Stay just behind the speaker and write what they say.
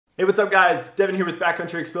Hey, what's up guys? Devin here with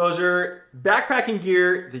Backcountry Exposure. Backpacking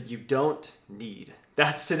gear that you don't need.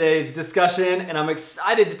 That's today's discussion, and I'm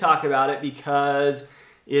excited to talk about it because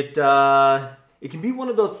it can be one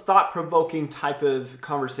of those thought-provoking type of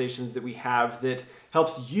conversations that we have that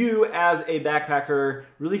helps you as a backpacker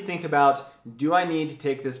really think about, do I need to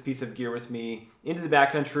take this piece of gear with me into the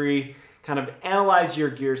backcountry, kind of analyze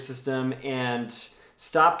your gear system and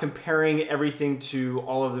stop comparing everything to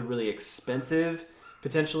all of the really expensive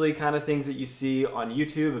potentially kind of things that you see on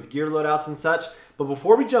YouTube of gear loadouts and such. But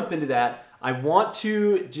before we jump into that, I want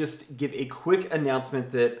to just give a quick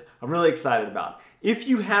announcement that I'm really excited about. If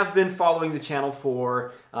you have been following the channel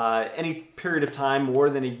for any period of time, more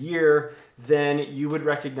than a year, then you would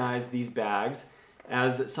recognize these bags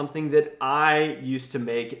as something that I used to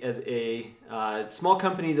make as a small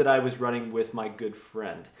company that I was running with my good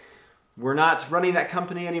friend. We're not running that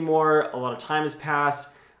company anymore. A lot of time has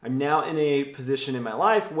passed. I'm now in a position in my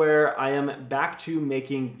life where I am back to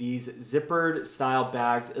making these zippered style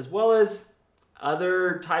bags, as well as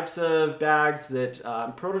other types of bags that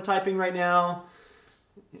I'm prototyping right now.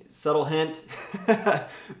 Subtle hint,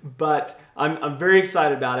 but I'm very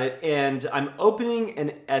excited about it, and I'm opening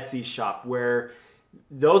an Etsy shop where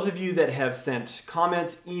those of you that have sent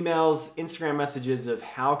comments, emails, Instagram messages of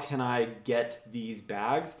how can I get these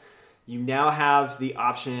bags, you now have the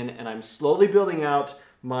option, and I'm slowly building out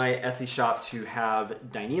my Etsy shop to have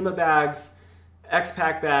Dyneema bags,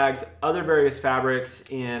 X-Pack bags, other various fabrics,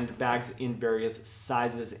 and bags in various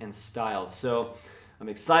sizes and styles. So I'm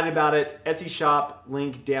excited about it. Etsy shop,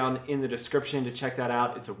 link down in the description to check that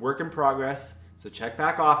out. It's a work in progress, so check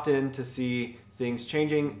back often to see things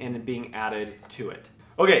changing and being added to it.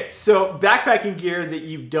 Okay, so backpacking gear that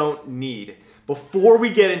you don't need. Before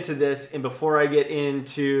we get into this and before I get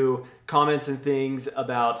into comments and things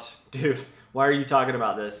about, dude, why are you talking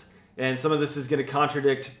about this? And some of this is going to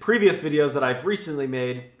contradict previous videos that I've recently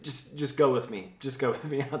made. Just go with me. Just go with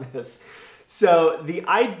me on this. So the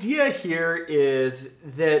idea here is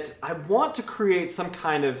that I want to create some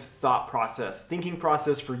kind of thought process, thinking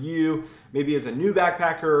process for you, maybe as a new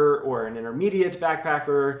backpacker or an intermediate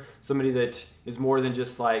backpacker, somebody that is more than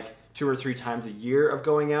just like 2 or 3 times a year of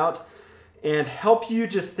going out, and help you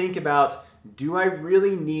just think about, do I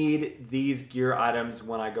really need these gear items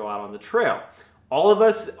when I go out on the trail? All of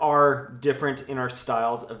us are different in our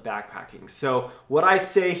styles of backpacking. So what I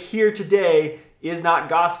say here today is not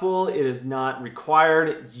gospel, it is not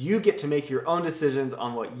required. You get to make your own decisions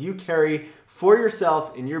on what you carry for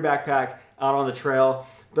yourself in your backpack out on the trail.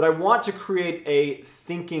 But I want to create a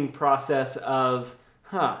thinking process of,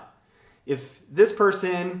 if this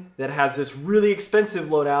person that has this really expensive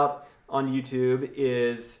loadout on YouTube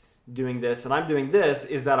is doing this and I'm doing this,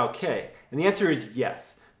 is that okay? And the answer is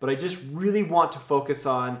yes. But I just really want to focus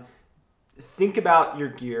on, think about your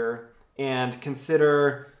gear and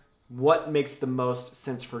consider what makes the most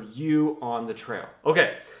sense for you on the trail.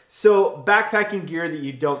 Okay, so backpacking gear that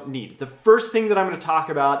you don't need. The first thing that I'm going to talk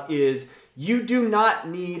about is you do not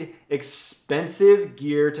need expensive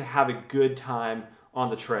gear to have a good time on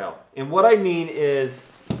the trail. And what I mean is,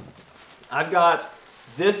 I've got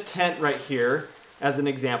this tent right here as an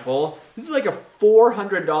example. This is like a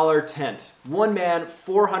 $400 tent. One man,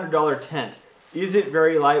 $400 tent. Is it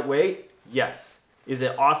very lightweight? Yes. Is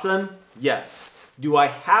it awesome? Yes. Do I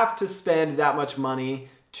have to spend that much money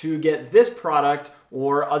to get this product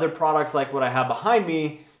or other products like what I have behind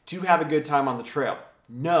me to have a good time on the trail?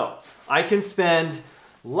 No. I can spend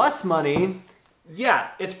less money. Yeah,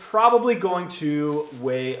 it's probably going to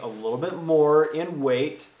weigh a little bit more in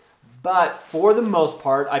weight, but for the most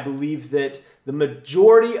part, I believe that the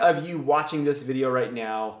majority of you watching this video right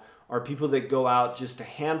now are people that go out just a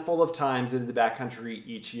handful of times into the backcountry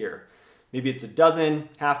each year. Maybe it's a dozen,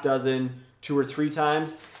 half dozen, 2 or 3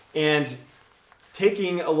 times, and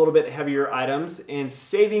taking a little bit heavier items and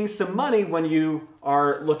saving some money when you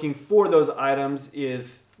are looking for those items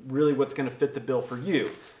is really what's going to fit the bill for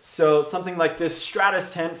you. So something like this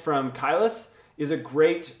Stratus tent from Kailis is a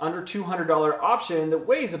great under $200 option that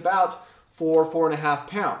weighs about 4.5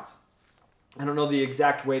 pounds. I don't know the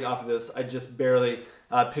exact weight off of this. I just barely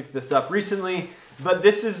picked this up recently, but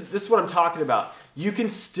this is what I'm talking about. You can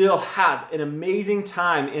still have an amazing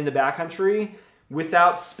time in the backcountry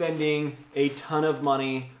without spending a ton of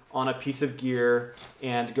money on a piece of gear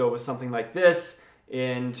and go with something like this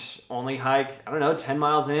and only hike, I don't know, 10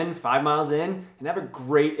 miles in, 5 miles in, and have a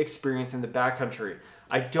great experience in the backcountry.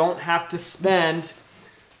 I don't have to spend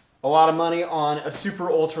a lot of money on a super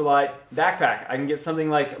ultralight backpack. I can get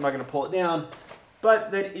something like, I'm not gonna pull it down,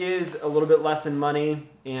 but that is a little bit less in money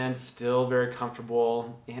and still very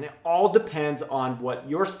comfortable. And it all depends on what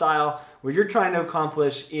your style, what you're trying to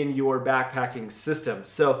accomplish in your backpacking system.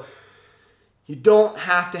 So you don't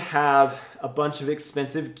have to have a bunch of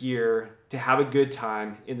expensive gear to have a good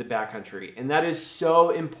time in the backcountry. And that is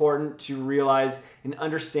so important to realize and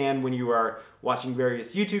understand when you are watching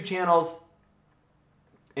various YouTube channels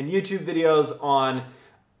and YouTube videos on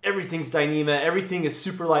everything's Dyneema, everything is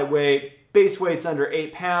super lightweight, base weight's under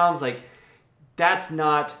 8 pounds. Like, that's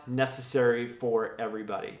not necessary for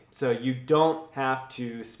everybody. So you don't have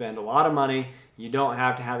to spend a lot of money. You don't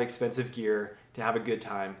have to have expensive gear to have a good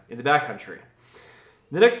time in the backcountry.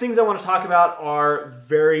 The next things I want to talk about are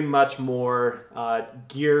very much more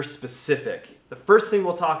gear specific. The first thing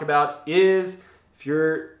we'll talk about is if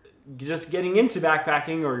you're just getting into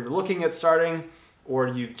backpacking, or you're looking at starting, or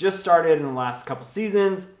you've just started in the last couple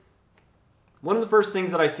seasons, one of the first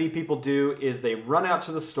things that I see people do is they run out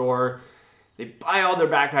to the store, they buy all their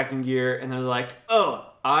backpacking gear, and they're like,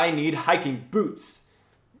 oh, I need hiking boots.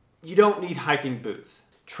 You don't need hiking boots.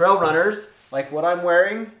 Trail runners, like what I'm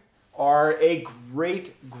wearing, are a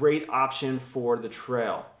great option for the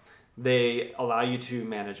trail. They allow you to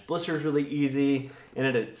manage blisters really easy,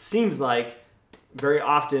 and it seems like very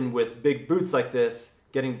often with big boots like this,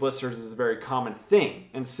 getting blisters is a very common thing.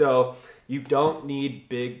 And so you don't need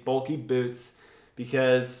big bulky boots,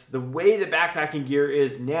 because the way the backpacking gear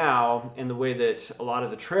is now and the way that a lot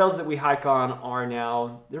of the trails that we hike on are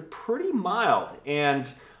now, they're pretty mild.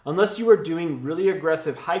 And unless you are doing really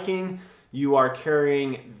aggressive hiking, you are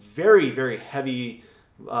carrying very heavy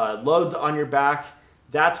loads on your back,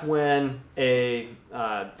 that's when a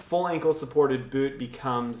full ankle supported boot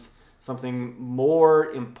becomes something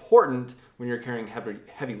more important when you're carrying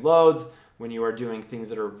heavy loads, when you are doing things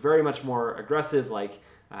that are very much more aggressive, like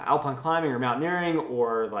alpine climbing or mountaineering,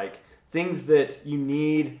 or like things that you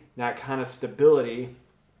need that kind of stability.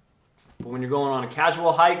 But when you're going on a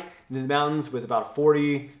casual hike into the mountains with about a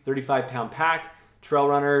 40, 35 pound pack, trail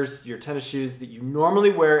runners, your tennis shoes that you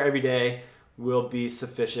normally wear every day will be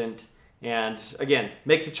sufficient. And again,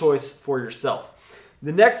 make the choice for yourself.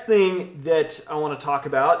 The next thing that I want to talk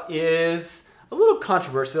about is a little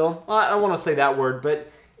controversial. I don't want to say that word,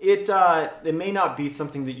 but it may not be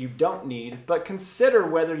something that you don't need, but consider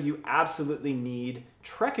whether you absolutely need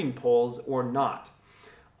trekking poles or not.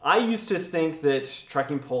 I used to think that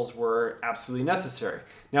trekking poles were absolutely necessary.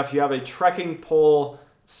 Now, if you have a trekking pole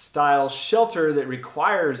style shelter that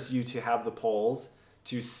requires you to have the poles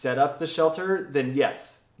to set up the shelter, then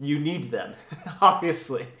yes, you need them,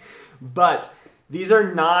 obviously. But these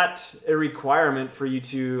are not a requirement for you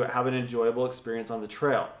to have an enjoyable experience on the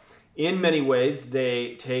trail. In many ways,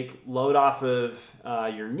 they take load off of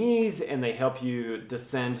your knees, and they help you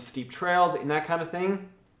descend steep trails and that kind of thing.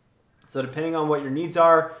 So depending on what your needs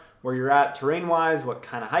are, where you're at terrain-wise, what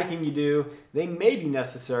kind of hiking you do, they may be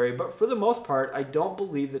necessary, but for the most part, I don't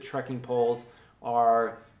believe that trekking poles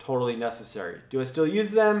are totally necessary. Do I still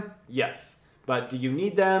use them? Yes. But do you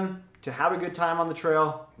need them to have a good time on the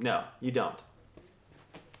trail? No, you don't.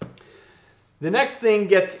 The next thing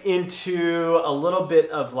gets into a little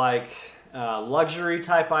bit of like luxury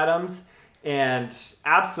type items, and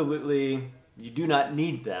absolutely you do not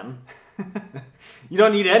need them. You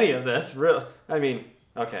don't need any of this, really. I mean,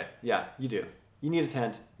 okay, yeah, you do. You need a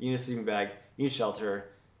tent, you need a sleeping bag, you need shelter,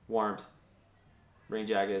 warmth, rain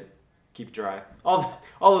jacket, keep it dry. All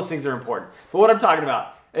those things are important. But what I'm talking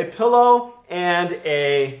about, a pillow and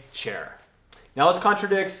a chair. Now this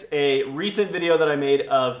contradicts a recent video that I made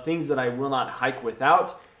of things that I will not hike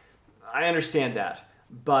without. I understand that,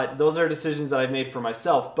 but those are decisions that I've made for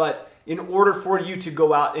myself. But in order for you to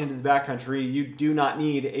go out into the backcountry, you do not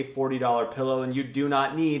need a $40 pillow, and you do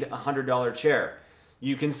not need a $100 chair.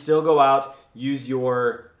 You can still go out, use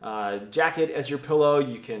your jacket as your pillow.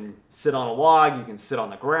 You can sit on a log, you can sit on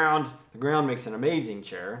the ground. The ground makes an amazing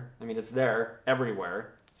chair. I mean, it's there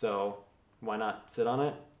everywhere, so why not sit on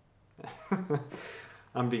it?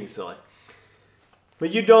 I'm being silly.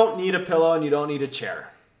 But you don't need a pillow and you don't need a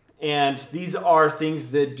chair. And these are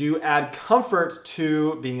things that do add comfort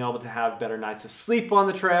to being able to have better nights of sleep on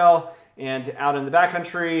the trail and out in the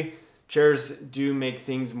backcountry. Chairs do make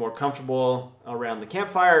things more comfortable around the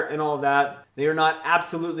campfire and all of that. They are not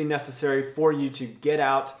absolutely necessary for you to get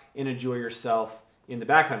out and enjoy yourself in the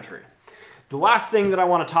backcountry. The last thing that I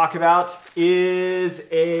want to talk about is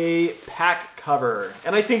a pack cover.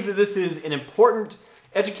 And I think that this is an important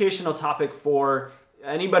educational topic for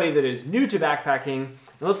anybody that is new to backpacking.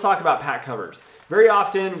 And let's talk about pack covers. Very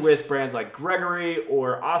often with brands like Gregory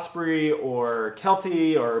or Osprey or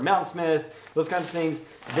Kelty or Mountainsmith, those kinds of things,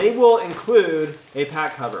 they will include a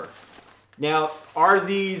pack cover. Now, are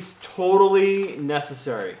these totally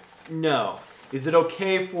necessary? No. Is it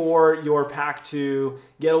okay for your pack to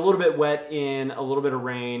get a little bit wet in a little bit of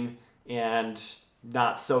rain and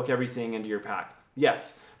not soak everything into your pack?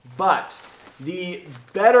 Yes. But the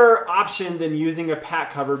better option than using a pack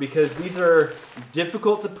cover, because these are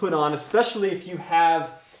difficult to put on, especially if you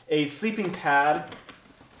have a sleeping pad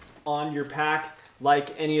on your pack,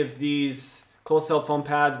 like any of these closed cell foam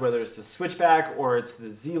pads, whether it's the Switchback or it's the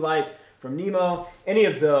Z-Lite from Nemo, any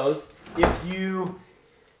of those, if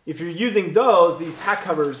you're using those, these pack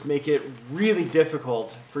covers make it really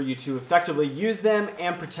difficult for you to effectively use them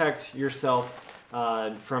and protect yourself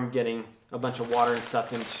from getting a bunch of water and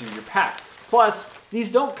stuff into your pack. Plus,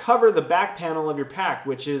 these don't cover the back panel of your pack,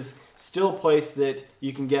 which is still a place that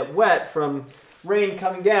you can get wet from rain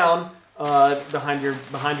coming down behind your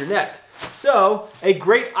neck. So, a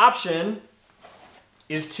great option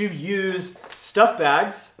is to use stuff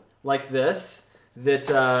bags like this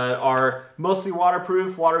that are mostly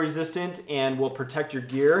waterproof, water resistant, and will protect your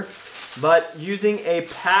gear. But using a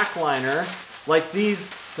pack liner like these,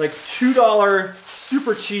 like $2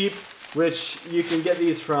 super cheap, which you can get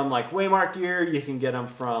these from like Waymark Gear, you can get them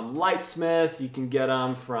from Lightsmith, you can get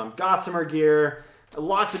them from Gossamer Gear,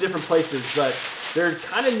 lots of different places, but they're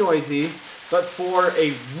kind of noisy. But for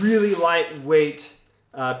a really lightweight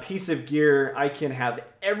piece of gear, I can have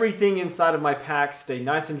everything inside of my pack stay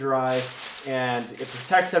nice and dry, and it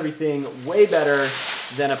protects everything way better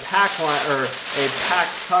than a pack line or a pack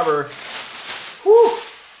cover. Whew,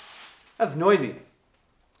 that's noisy.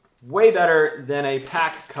 Way better than a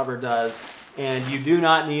pack cover does, and you do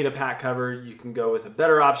not need a pack cover. You can go with a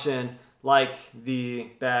better option like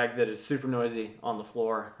the bag that is super noisy on the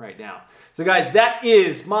floor right now. So guys, that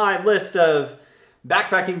is my list of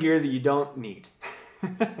backpacking gear that you don't need.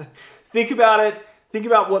 Think about it. Think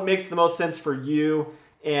about what makes the most sense for you,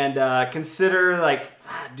 and consider, like,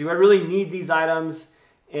 do I really need these items?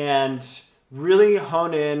 And really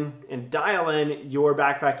hone in and dial in your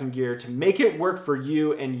backpacking gear to make it work for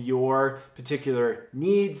you and your particular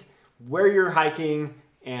needs, where you're hiking,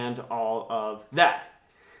 and all of that.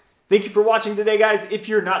 Thank you for watching today, guys. If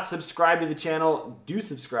you're not subscribed to the channel, do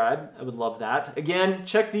subscribe. I would love that. Again,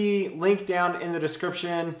 check the link down in the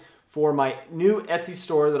description for my new Etsy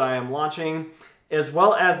store that I am launching, as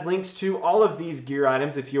well as links to all of these gear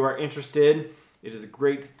items if you are interested. It is a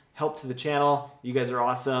great help to the channel. You guys are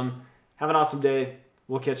awesome. Have an awesome day.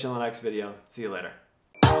 We'll catch you on the next video. See you later.